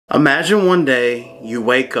Imagine one day you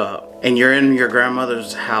wake up and you're in your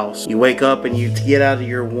grandmother's house. You wake up and you get out of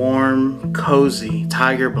your warm, cozy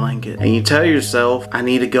tiger blanket and you tell yourself, I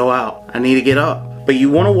need to go out. I need to get up. But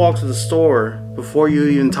you want to walk to the store before you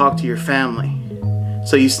even talk to your family.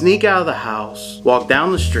 So you sneak out of the house, walk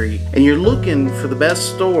down the street, and you're looking for the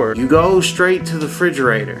best store. You go straight to the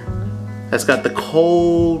refrigerator that's got the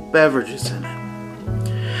cold beverages in it.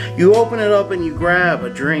 You open it up and you grab a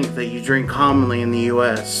drink that you drink commonly in the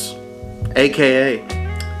US, aka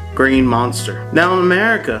Green Monster. Now in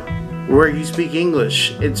America, where you speak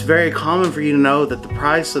English, it's very common for you to know that the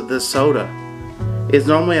price of this soda is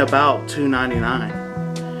normally about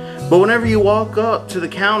 $2.99. But whenever you walk up to the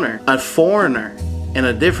counter, a foreigner in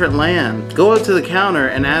a different land, go up to the counter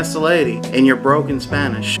and ask the lady in your broken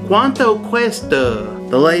Spanish, ¿Cuánto cuesta?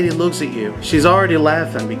 The lady looks at you. She's already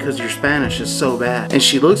laughing because your Spanish is so bad. And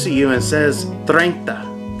she looks at you and says, 30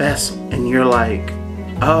 pesos. And you're like,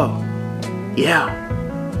 oh, yeah,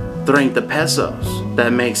 30 pesos.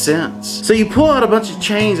 That makes sense. So you pull out a bunch of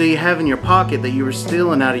change that you have in your pocket that you were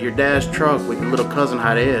stealing out of your dad's truck with your little cousin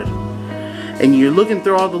Jared. And you're looking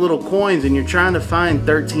through all the little coins and you're trying to find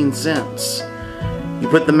 13 cents. You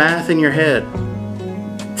put the math in your head.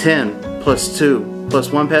 10 plus 2 plus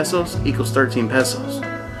 1 pesos equals 13 pesos.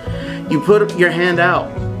 You put your hand out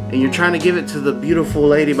and you're trying to give it to the beautiful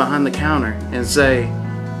lady behind the counter and say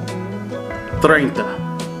 30.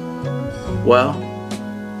 Well,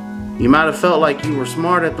 you might have felt like you were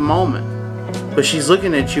smart at the moment, but she's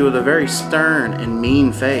looking at you with a very stern and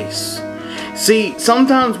mean face. See,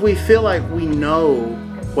 sometimes we feel like we know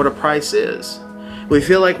what a price is. We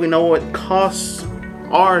feel like we know what costs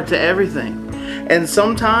are to everything. And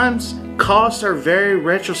sometimes costs are very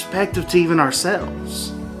retrospective to even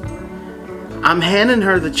ourselves. I'm handing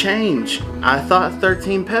her the change. I thought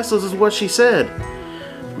 13 pesos is what she said.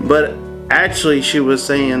 But actually she was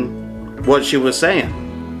saying what she was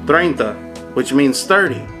saying. 30, which means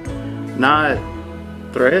 30. Not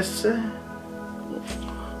 13.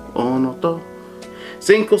 1, 2, 5,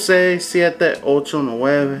 6, 7, 8, 9, 10,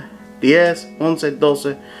 11,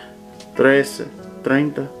 12,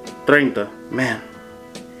 13, 30. Man.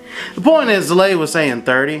 The point is, the lady was saying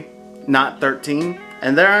 30, not 13.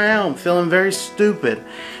 And there I am, feeling very stupid,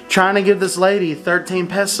 trying to give this lady 13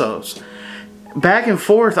 pesos. Back and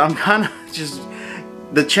forth, I'm kind of just,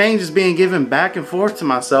 the change is being given back and forth to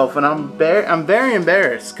myself. And I'm very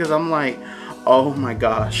embarrassed because I'm like, oh my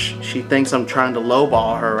gosh, she thinks I'm trying to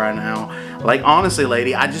lowball her right now. Like, honestly,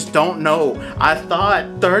 lady, I just don't know. I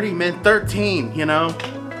thought 30 meant 13, you know?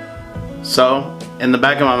 So, in the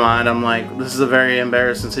back of my mind, I'm like, this is a very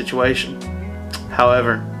embarrassing situation.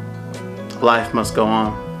 However, life must go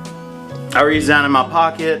on. I reached down in my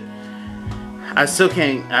pocket. I still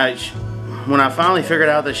can't, when I finally figured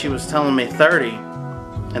out that she was telling me 30,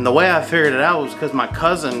 and the way I figured it out was because my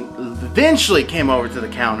cousin eventually came over to the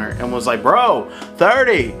counter and was like, bro,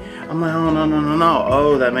 30. I'm like, oh, no.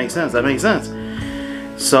 Oh, that makes sense, that makes sense.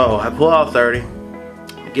 So I pull out 30,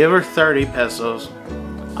 I give her 30 pesos.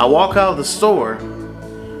 I walk out of the store,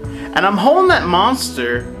 and I'm holding that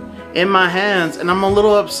monster in my hands, and I'm a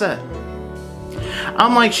little upset.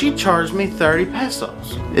 I'm like, she charged me 30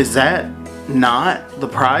 pesos. Is that not the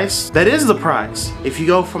price? That is the price. If you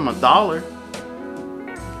go from $1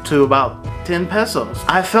 to about 10 pesos.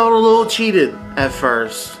 I felt a little cheated at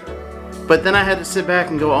first, but then I had to sit back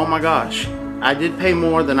and go, oh my gosh, I did pay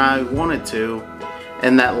more than I wanted to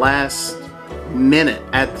in that last minute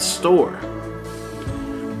at the store.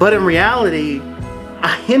 But in reality,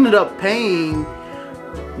 I ended up paying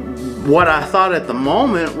what I thought at the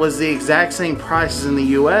moment was the exact same prices in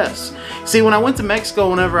the US. See, when I went to Mexico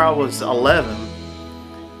whenever I was 11,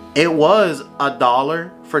 it was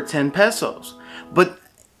 $1 for 10 pesos. But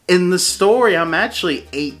in the story, I'm actually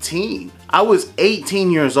 18. I was 18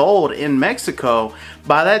 years old in Mexico.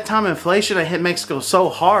 By that time, inflation had hit Mexico so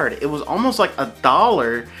hard, it was almost like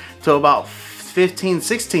 $1 to about 15,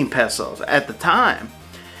 16 pesos at the time.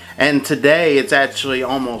 And today it's actually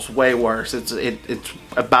almost way worse. It's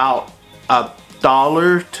about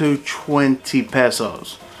 $1 to 20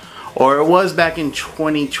 pesos. Or it was back in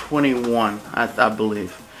 2021, I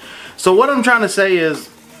believe. So what I'm trying to say is,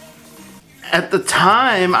 at the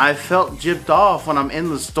time I felt gypped off when I'm in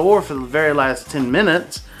the store for the very last 10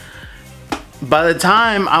 minutes. By the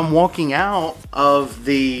time I'm walking out of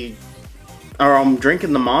I'm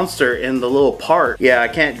drinking the Monster in the little park. Yeah, I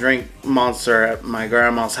can't drink Monster at my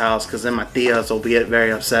grandma's house because then my tias will get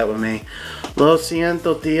very upset with me. Lo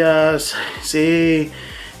siento, tias. Sí,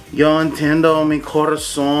 yo entiendo, mi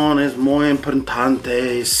corazón es muy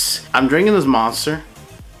importante. I'm drinking this Monster,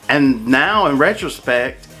 and now in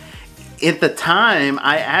retrospect, at the time,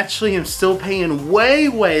 I actually am still paying way,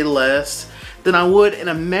 way less than I would in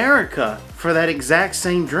America for that exact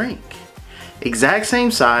same drink. Exact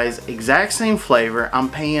same size, exact same flavor. I'm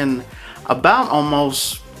paying about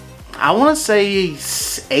almost, I want to say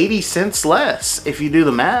 80 cents less if you do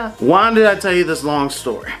the math. Why did I tell you this long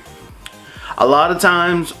story? A lot of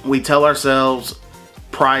times we tell ourselves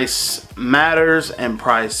price matters and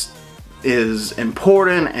price is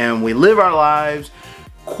important, and we live our lives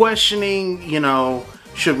questioning, you know,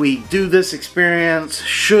 should we do this experience?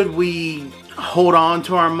 Should we hold on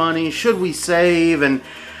to our money? Should we save? And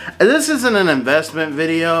this isn't an investment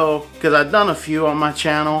video because I've done a few on my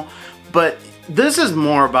channel, but this is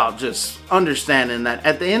more about just understanding that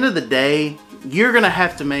at the end of the day, you're gonna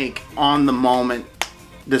have to make on the moment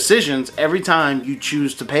decisions every time you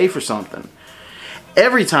choose to pay for something.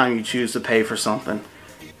 Every time you choose to pay for something.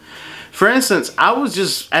 For instance, I was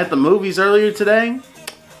just at the movies earlier today.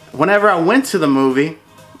 Whenever I went to the movie,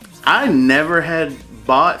 I never had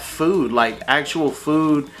bought food, like actual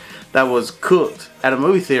food that was cooked at a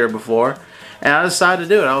movie theater before. And I decided to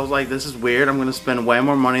do it. I was like, this is weird. I'm going to spend way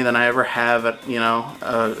more money than I ever have at, you know,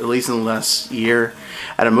 at least in the last year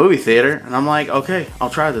at a movie theater. And I'm like, okay, I'll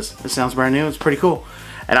try this. It sounds brand new. It's pretty cool.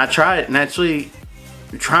 And I tried it, and actually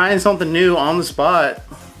trying something new on the spot,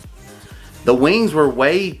 the wings were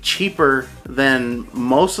way cheaper than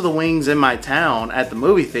most of the wings in my town at the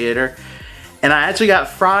movie theater. And I actually got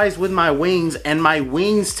fries with my wings, and my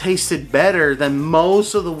wings tasted better than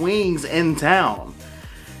most of the wings in town.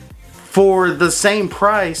 For the same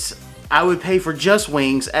price I would pay for just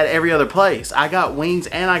wings at every other place. I got wings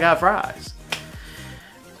and I got fries.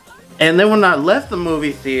 And then when I left the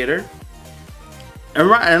movie theater,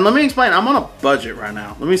 and let me explain, I'm on a budget right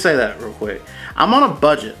now. Let me say that real quick. I'm on a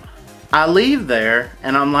budget. I leave there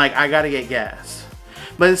and I'm like, I gotta get gas.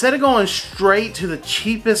 But instead of going straight to the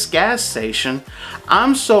cheapest gas station,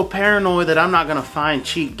 I'm so paranoid that I'm not gonna find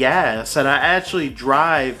cheap gas that I actually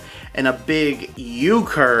drive in a big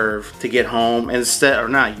U-curve to get home instead, or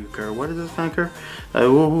not U-curve, what is this kind of curve?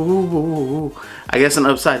 I guess an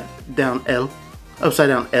upside down L. Upside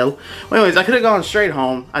down L. Well, anyways, I could have gone straight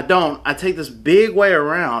home. I don't. I take this big way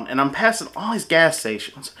around, and I'm passing all these gas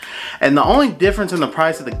stations. And the only difference in the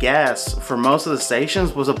price of the gas for most of the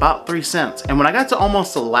stations was about 3 cents. And when I got to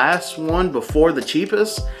almost the last one before the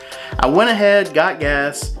cheapest, I went ahead, got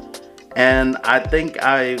gas, and I think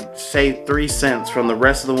I saved 3 cents from the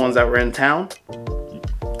rest of the ones that were in town.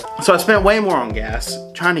 So I spent way more on gas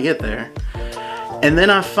trying to get there. And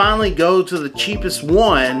then I finally go to the cheapest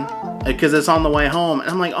one because it's on the way home, and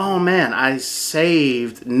I'm like, oh man, I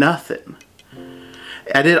saved nothing.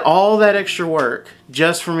 I did all that extra work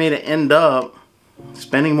just for me to end up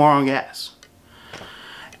spending more on gas.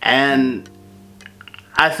 And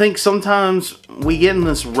I think sometimes we get in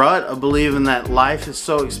this rut of believing that life is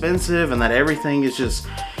so expensive and that everything is just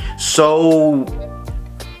so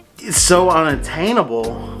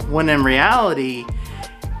unattainable, when in reality,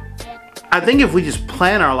 I think if we just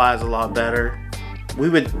plan our lives a lot better, we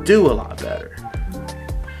would do a lot better.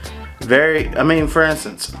 I mean, for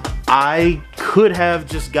instance, I could have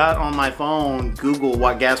just got on my phone, Google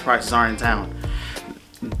what gas prices are in town.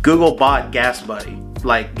 Google bought Gas Buddy.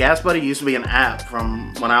 Like, Gas Buddy used to be an app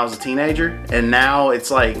from when I was a teenager, and now it's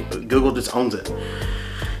like Google just owns it.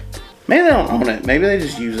 Maybe they don't own it. Maybe they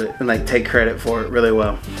just use it and they take credit for it really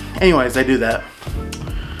well. Anyways, they do that.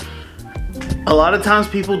 A lot of times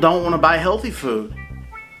people don't want to buy healthy food.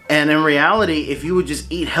 And in reality, if you would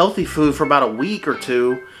just eat healthy food for about a week or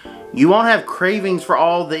two, you won't have cravings for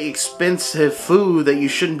all the expensive food that you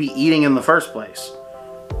shouldn't be eating in the first place.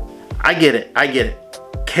 I get it. I get it.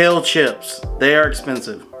 Kale chips, they are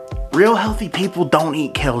expensive. Real healthy people don't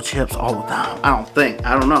eat kale chips all the time. I don't think.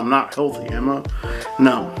 I don't know. I'm not healthy, am I?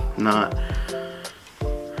 No, not.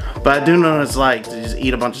 But I do know what it's like to just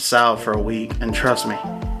eat a bunch of salad for a week. And trust me,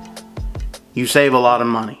 you save a lot of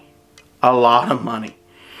money. A lot of money.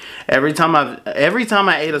 Every time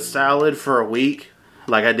I ate a salad for a week,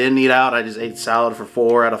 like I didn't eat out, I just ate salad for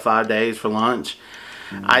 4 out of 5 days for lunch,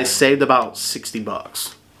 I saved about 60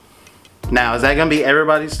 bucks. Now, is that gonna be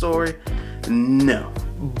everybody's story? No.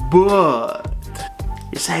 But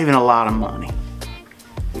you're saving a lot of money.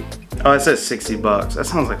 Oh, it says 60 bucks. That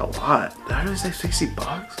sounds like a lot. Did I really say 60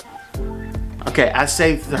 bucks? Okay, I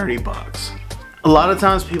saved 30 bucks. A lot of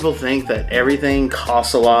times people think that everything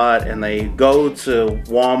costs a lot and they go to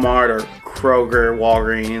Walmart or Kroger,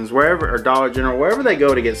 Walgreens, wherever, or Dollar General, wherever they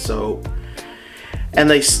go to get soap. And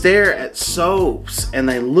they stare at soaps and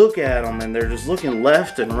they look at them and they're just looking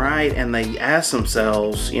left and right and they ask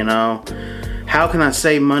themselves, you know, how can I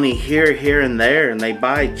save money here, here, and there? And they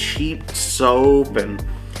buy cheap soap and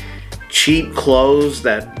cheap clothes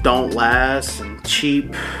that don't last, and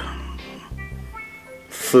cheap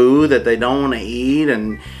food that they don't want to eat,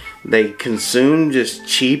 and they consume just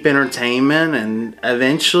cheap entertainment, and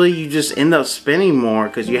eventually you just end up spending more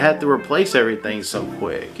because you have to replace everything so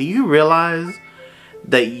quick. Do you realize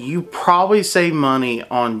that you probably save money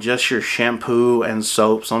on just your shampoo and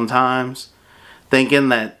soap sometimes, thinking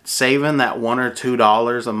that saving that $1 or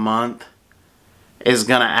 $2 a month is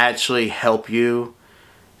gonna actually help you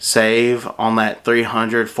save on that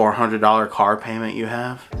 $300, $400 car payment you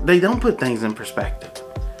have? They don't put things in perspective.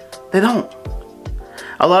 They don't.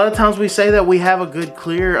 A lot of times we say that we have a good,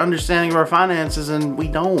 clear understanding of our finances, and we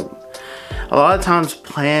don't. A lot of times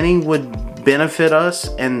planning would benefit us,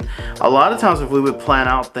 and a lot of times if we would plan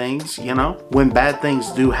out things, you know, when bad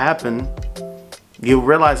things do happen, you'll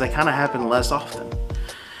realize they kind of happen less often.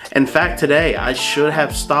 In fact, today I should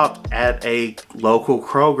have stopped at a local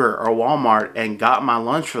Kroger or Walmart and got my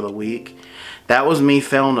lunch for the week. That was me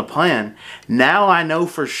failing to plan. Now I know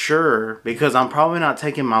for sure, because I'm probably not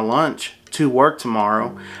taking my lunch to work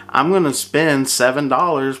tomorrow, I'm going to spend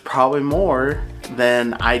 $7, probably more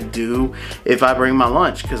than I do if I bring my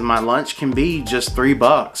lunch, because my lunch can be just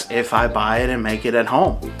 $3 if I buy it and make it at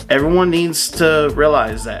home. Everyone needs to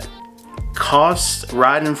realize that costs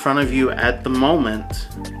right in front of you at the moment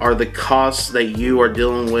are the costs that you are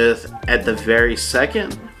dealing with at the very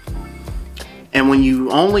second. And when you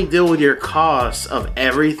only deal with your costs of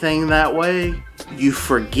everything that way, you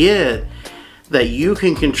forget that you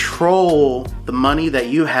can control the money that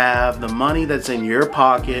you have, the money that's in your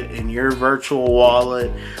pocket, in your virtual wallet,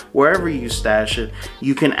 wherever you stash it.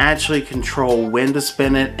 You can actually control when to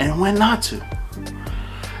spend it and when not to.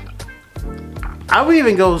 I would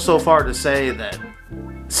even go so far to say that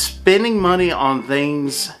spending money on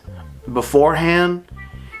things beforehand,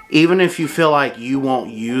 even if you feel like you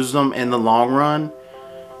won't use them in the long run,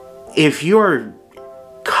 if you're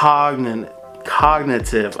cognitive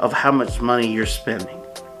of how much money you're spending,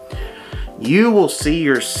 you will see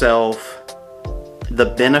yourself the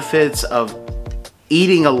benefits of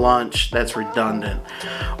eating a lunch that's redundant,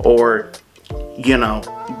 or, you know,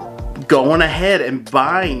 going ahead and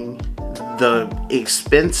buying the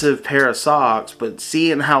expensive pair of socks but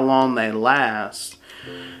seeing how long they last.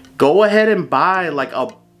 Go ahead and buy like a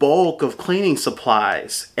bulk of cleaning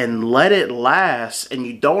supplies and let it last, and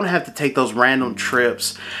you don't have to take those random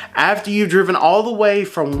trips after you've driven all the way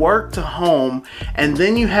from work to home, and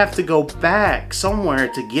then you have to go back somewhere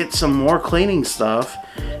to get some more cleaning stuff.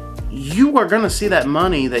 You are gonna see that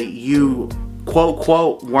money that you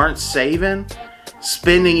quote weren't saving,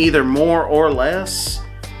 spending either more or less.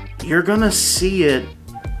 You're gonna see it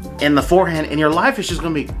in the forehand, and your life is just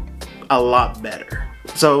gonna be a lot better.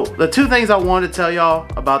 So the two things I wanted to tell y'all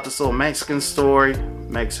about this little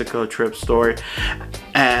Mexico trip story,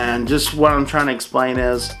 and just what I'm trying to explain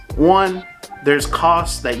is, one, there's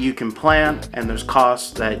costs that you can plan, and there's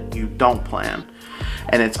costs that you don't plan.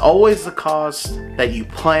 And it's always the cost that you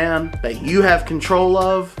plan that you have control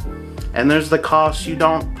of, and there's the costs you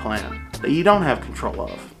don't plan that you don't have control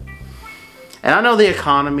of. And I know the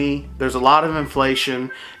economy, there's a lot of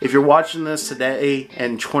inflation. If you're watching this today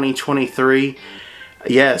in 2023,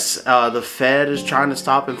 yes, the Fed is trying to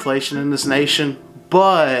stop inflation in this nation,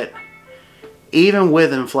 but even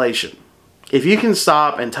with inflation, if you can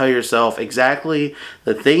stop and tell yourself exactly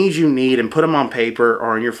the things you need and put them on paper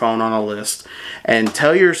or on your phone on a list, and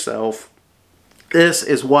tell yourself, this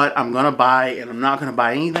is what I'm going to buy, and I'm not going to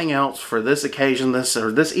buy anything else for this occasion, this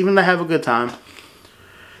or this, even to have a good time,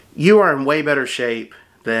 you are in way better shape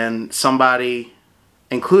than somebody,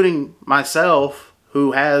 including myself,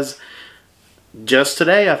 who has, just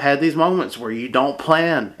today, I've had these moments where you don't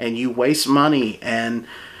plan and you waste money, and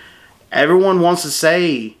everyone wants to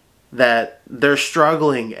say that they're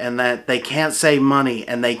struggling and that they can't save money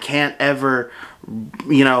and they can't ever,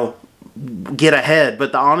 you know, get ahead.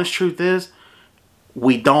 But the honest truth is,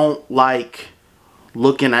 we don't like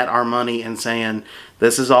looking at our money and saying,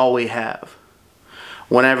 this is all we have.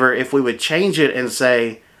 Whenever, if we would change it and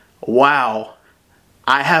say, wow,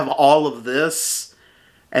 I have all of this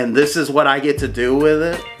and this is what I get to do with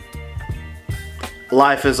it,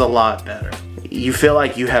 life is a lot better. You feel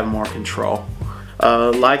like you have more control.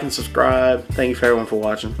 Like and subscribe. Thank you for everyone for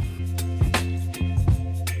watching.